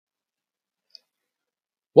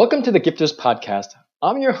Welcome to the Gifters Podcast.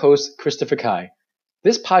 I'm your host, Christopher Kai.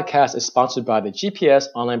 This podcast is sponsored by the GPS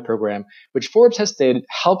online program, which Forbes has stated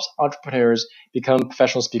helps entrepreneurs become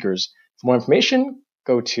professional speakers. For more information,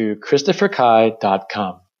 go to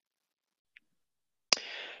christopherkai.com.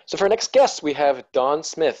 So for our next guest, we have Dawn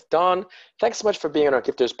Smith. Dawn, thanks so much for being on our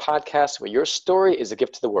Gifters Podcast, where your story is a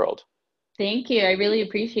gift to the world. Thank you. I really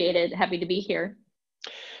appreciate it. Happy to be here.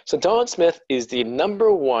 So Dawn Smith is the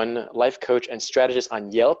 #1 life coach and strategist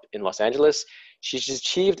on Yelp in Los Angeles. She's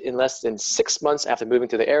achieved in less than 6 months after moving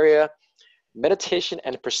to the area. Meditation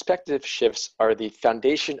and perspective shifts are the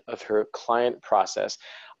foundation of her client process.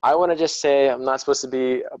 I want to just say, I'm not supposed to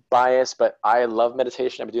be biased, but I love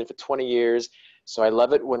meditation. I've been doing it for 20 years. So I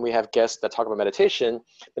love it when we have guests that talk about meditation.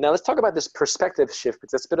 But now let's talk about this perspective shift,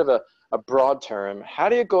 because that's a bit of a broad term. How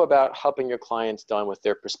do you go about helping your clients, Dawn, with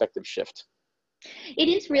their perspective shift? It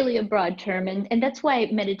is really a broad term, and that's why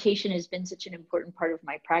meditation has been such an important part of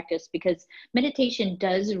my practice, because meditation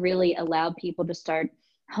does really allow people to start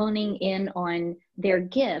honing in on their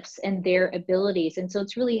gifts and their abilities. And so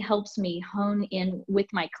it's really helps me hone in with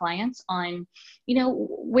my clients on,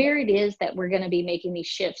 where it is that we're going to be making these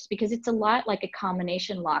shifts, because it's a lot like a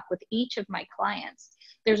combination lock with each of my clients.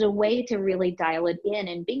 There's a way to really dial it in,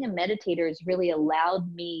 and being a meditator has really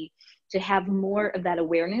allowed me to have more of that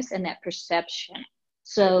awareness and that perception.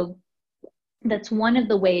 So that's one of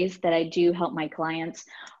the ways that I do help my clients.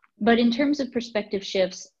 But in terms of perspective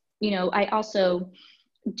shifts, I also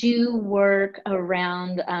do work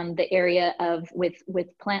around the area of with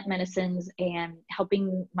plant medicines and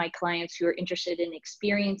helping my clients who are interested in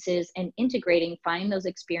experiences and find those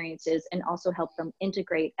experiences and also help them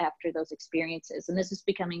integrate after those experiences. And this is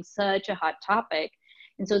becoming such a hot topic.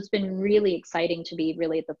 And so it's been really exciting to be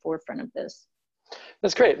really at the forefront of this.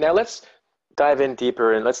 That's great. Now let's dive in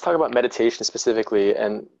deeper and let's talk about meditation specifically,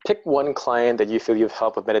 and pick one client that you feel you've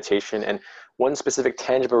helped with meditation and one specific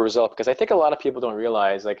tangible result. Because I think a lot of people don't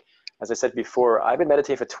realize, like, as I said before, I've been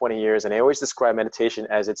meditating for 20 years and I always describe meditation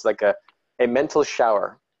as it's like a mental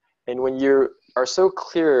shower. And when you are so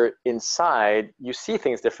clear inside, you see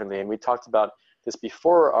things differently. And we talked about this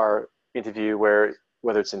before our interview, where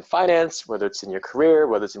whether it's in finance, whether it's in your career,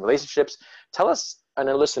 whether it's in relationships, tell us and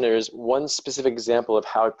our listeners one specific example of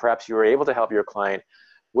how perhaps you were able to help your client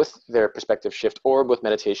with their perspective shift or with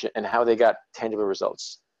meditation, and how they got tangible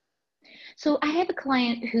results. So I have a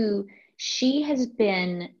client who she has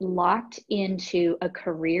been locked into a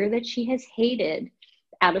career that she has hated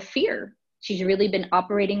out of fear. She's really been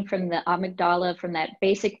operating from the amygdala, from that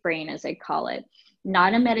basic brain, as I call it.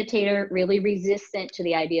 Not a meditator, really resistant to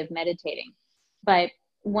the idea of meditating. But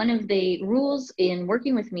one of the rules in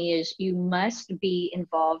working with me is you must be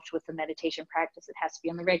involved with the meditation practice. It has to be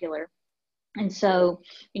on the regular. And so,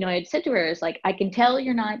 I had said to her, it's like, I can tell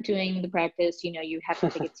you're not doing the practice, you have to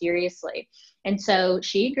take it seriously. And so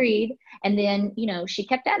she agreed. And then, she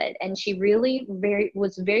kept at it, and she really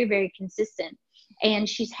was very, very consistent. And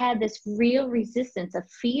she's had this real resistance, a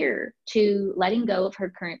fear to letting go of her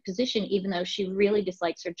current position, even though she really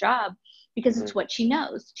dislikes her job, because it's what she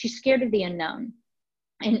knows. She's scared of the unknown.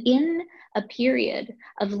 And in a period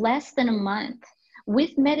of less than a month,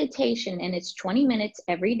 with meditation, and it's 20 minutes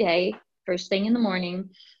every day, first thing in the morning,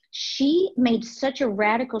 she made such a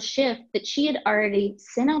radical shift that she had already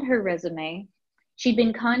sent out her resume. She'd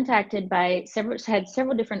been contacted by had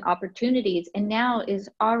several different opportunities, and now this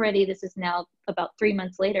is now about 3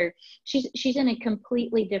 months later, she's in a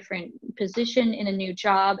completely different position in a new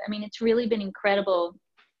job. I mean, it's really been incredible,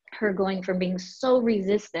 her going from being so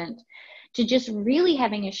resistant to just really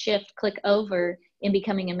having a shift click over in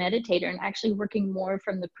becoming a meditator and actually working more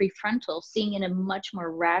from the prefrontal, seeing in a much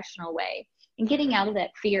more rational way and getting out of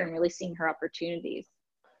that fear and really seeing her opportunities.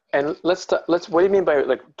 And what do you mean by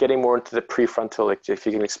like getting more into the prefrontal? Like, if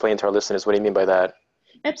you can explain to our listeners, what do you mean by that?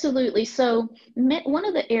 Absolutely. So one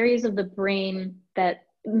of the areas of the brain that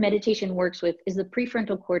meditation works with is the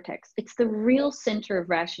prefrontal cortex. It's the real center of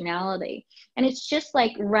rationality. And it's just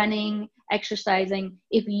like running, exercising.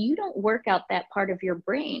 If you don't work out that part of your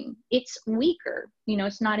brain, it's weaker.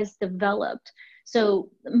 It's not as developed.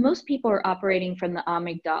 So most people are operating from the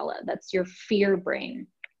amygdala. That's your fear brain.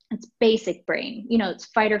 It's basic brain. It's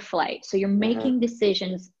fight or flight. So you're making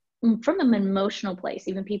decisions from an emotional place.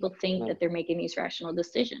 Even people think that they're making these rational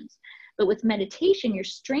decisions. But with meditation, you're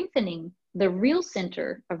strengthening the real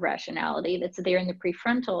center of rationality that's there in the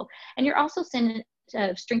prefrontal. And you're also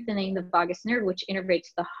strengthening the vagus nerve, which innervates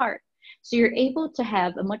the heart. So you're able to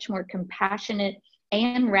have a much more compassionate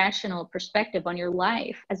and rational perspective on your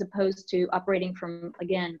life, as opposed to operating from,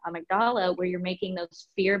 again, amygdala, where you're making those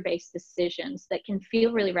fear-based decisions that can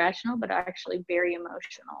feel really rational, but are actually very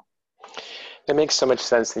emotional. It makes so much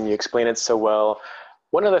sense and you explain it so well.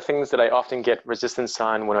 One of the things that I often get resistance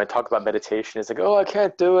on when I talk about meditation is like, oh, I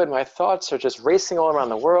can't do it. My thoughts are just racing all around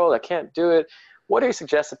the world. I can't do it. What do you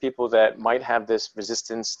suggest to people that might have this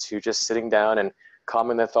resistance to just sitting down and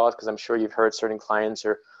calming their thoughts? Because I'm sure you've heard certain clients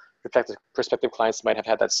or prospective clients might have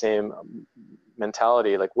had that same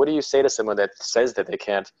mentality. Like, what do you say to someone that says that they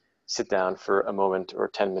can't sit down for a moment or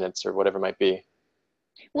 10 minutes or whatever it might be?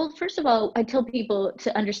 Well, first of all, I tell people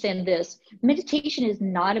to understand this. Meditation is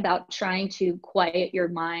not about trying to quiet your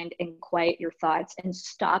mind and quiet your thoughts and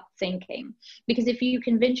stop thinking. Because if you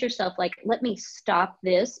convince yourself, like, let me stop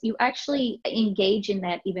this, you actually engage in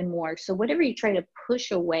that even more. So whatever you try to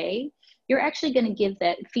push away, you're actually going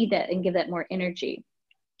to feed that and give that more energy.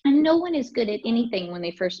 And no one is good at anything when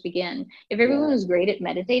they first begin. If everyone Yeah. was great at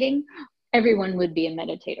meditating, everyone would be a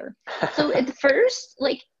meditator. So at first,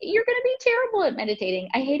 like, you're going to be terrible at meditating.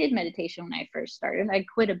 I hated meditation when I first started. I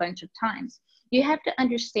quit a bunch of times. You have to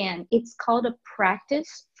understand it's called a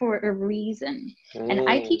practice for a reason. And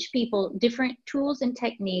I Mm. teach people different tools and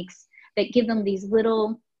techniques that give them these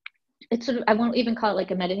little, it's sort of, I won't even call it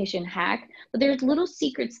like a meditation hack, but there's little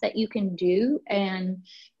secrets that you can do. And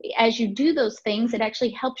as you do those things, it actually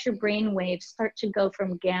helps your brain waves start to go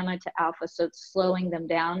from gamma to alpha. So it's slowing them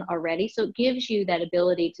down already. So it gives you that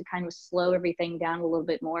ability to kind of slow everything down a little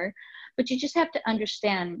bit more. But you just have to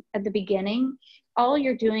understand at the beginning, all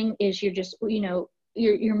you're doing is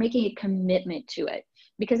you're making a commitment to it.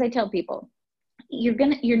 Because I tell people, you're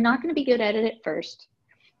not gonna be good at it at first.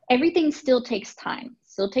 Everything still takes time.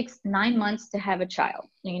 Still takes 9 months to have a child.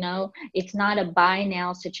 It's not a buy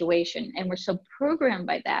now situation. And we're so programmed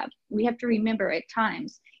by that. We have to remember at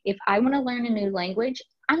times, if I want to learn a new language,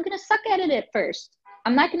 I'm going to suck at it at first.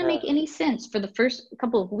 I'm not going to Yeah. make any sense for the first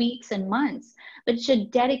couple of weeks and months, but it's a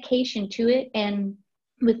dedication to it. And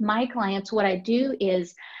with my clients, what I do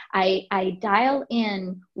is I dial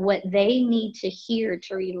in what they need to hear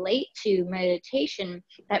to relate to meditation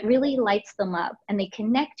that really lights them up, and they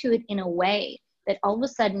connect to it in a way that all of a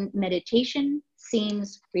sudden meditation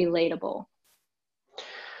seems relatable.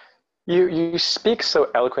 You speak so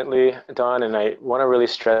eloquently, Don, and I want to really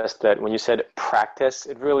stress that when you said practice,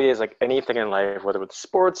 it really is like anything in life, whether with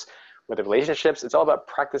sports, whether relationships, it's all about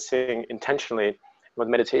practicing intentionally. With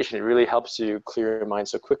meditation, it really helps you clear your mind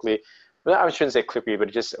so quickly. Well, I shouldn't say quickly,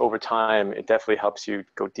 but just over time, it definitely helps you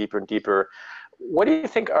go deeper and deeper. What do you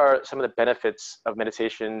think are some of the benefits of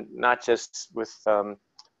meditation, not just with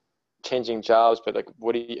changing jobs, but like,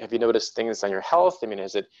 have you noticed things on your health? I mean,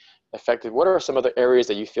 has it affected, what are some other areas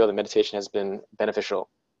that you feel that meditation has been beneficial?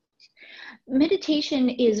 Meditation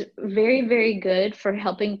is very, very good for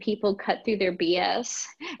helping people cut through their BS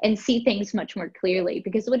and see things much more clearly,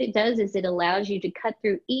 because what it does is it allows you to cut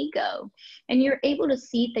through ego, and you're able to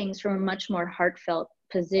see things from a much more heartfelt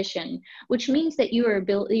position, which means that you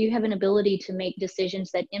have an ability to make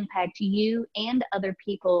decisions that impact you and other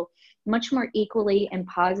people much more equally and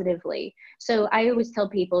positively. So I always tell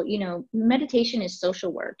people, meditation is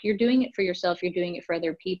social work. You're doing it for yourself, you're doing it for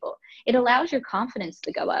other people. It allows your confidence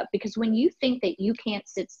to go up, because when you think that you can't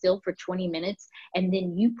sit still for 20 minutes and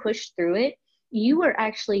then you push through it, you are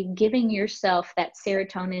actually giving yourself that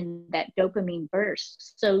serotonin, that dopamine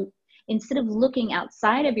burst. So instead of looking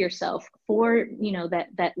outside of yourself for,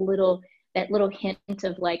 that little hint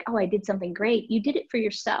of like, oh, I did something great, you did it for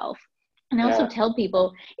yourself. And I also Yeah. tell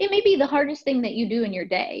people it may be the hardest thing that you do in your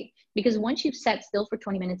day, because once you've sat still for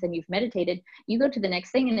 20 minutes and you've meditated, you go to the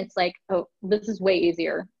next thing and it's like, oh, this is way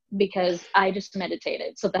easier because I just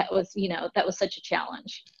meditated. So that was such a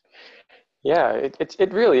challenge. Yeah,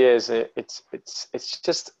 it really is. It's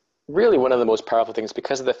just really one of the most powerful things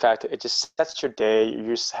because of the fact that it just sets your day. You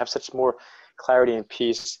just have such more clarity and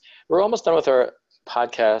peace. We're almost done with our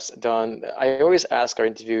podcast, Don. I always ask our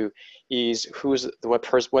interviewees who's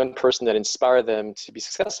the one person that inspired them to be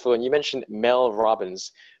successful. And you mentioned Mel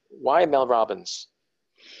Robbins. Why Mel Robbins?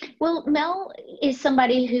 Well, Mel is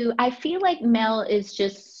somebody who I feel like Mel is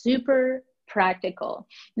just super practical.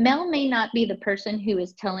 Mel may not be the person who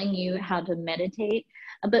is telling you how to meditate,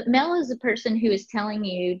 but Mel is the person who is telling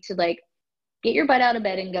you to, like, get your butt out of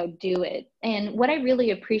bed and go do it. And what I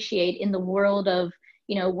really appreciate in the world of,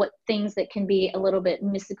 what things that can be a little bit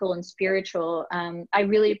mystical and spiritual, I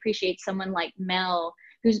really appreciate someone like Mel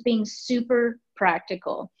who's being super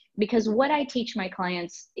practical. Because what I teach my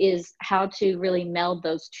clients is how to really meld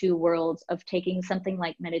those two worlds of taking something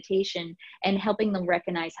like meditation and helping them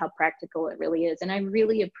recognize how practical it really is. And I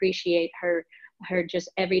really appreciate her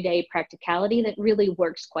just everyday practicality that really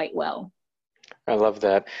works quite well. I love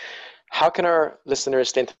that. How can our listeners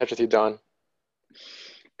stay in touch with you, Don?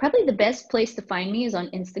 Probably the best place to find me is on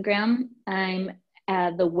Instagram. I'm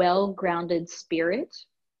The Well-Grounded Spirit.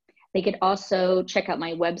 They could also check out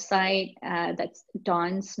my website. That's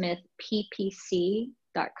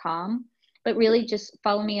dawnsmithppc.com. But really just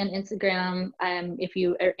follow me on Instagram. If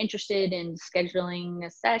you are interested in scheduling a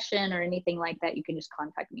session or anything like that, you can just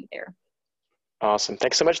contact me there. Awesome.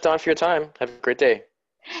 Thanks so much, Don, for your time. Have a great day.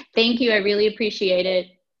 Thank you. I really appreciate it.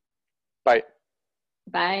 Bye.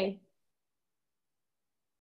 Bye.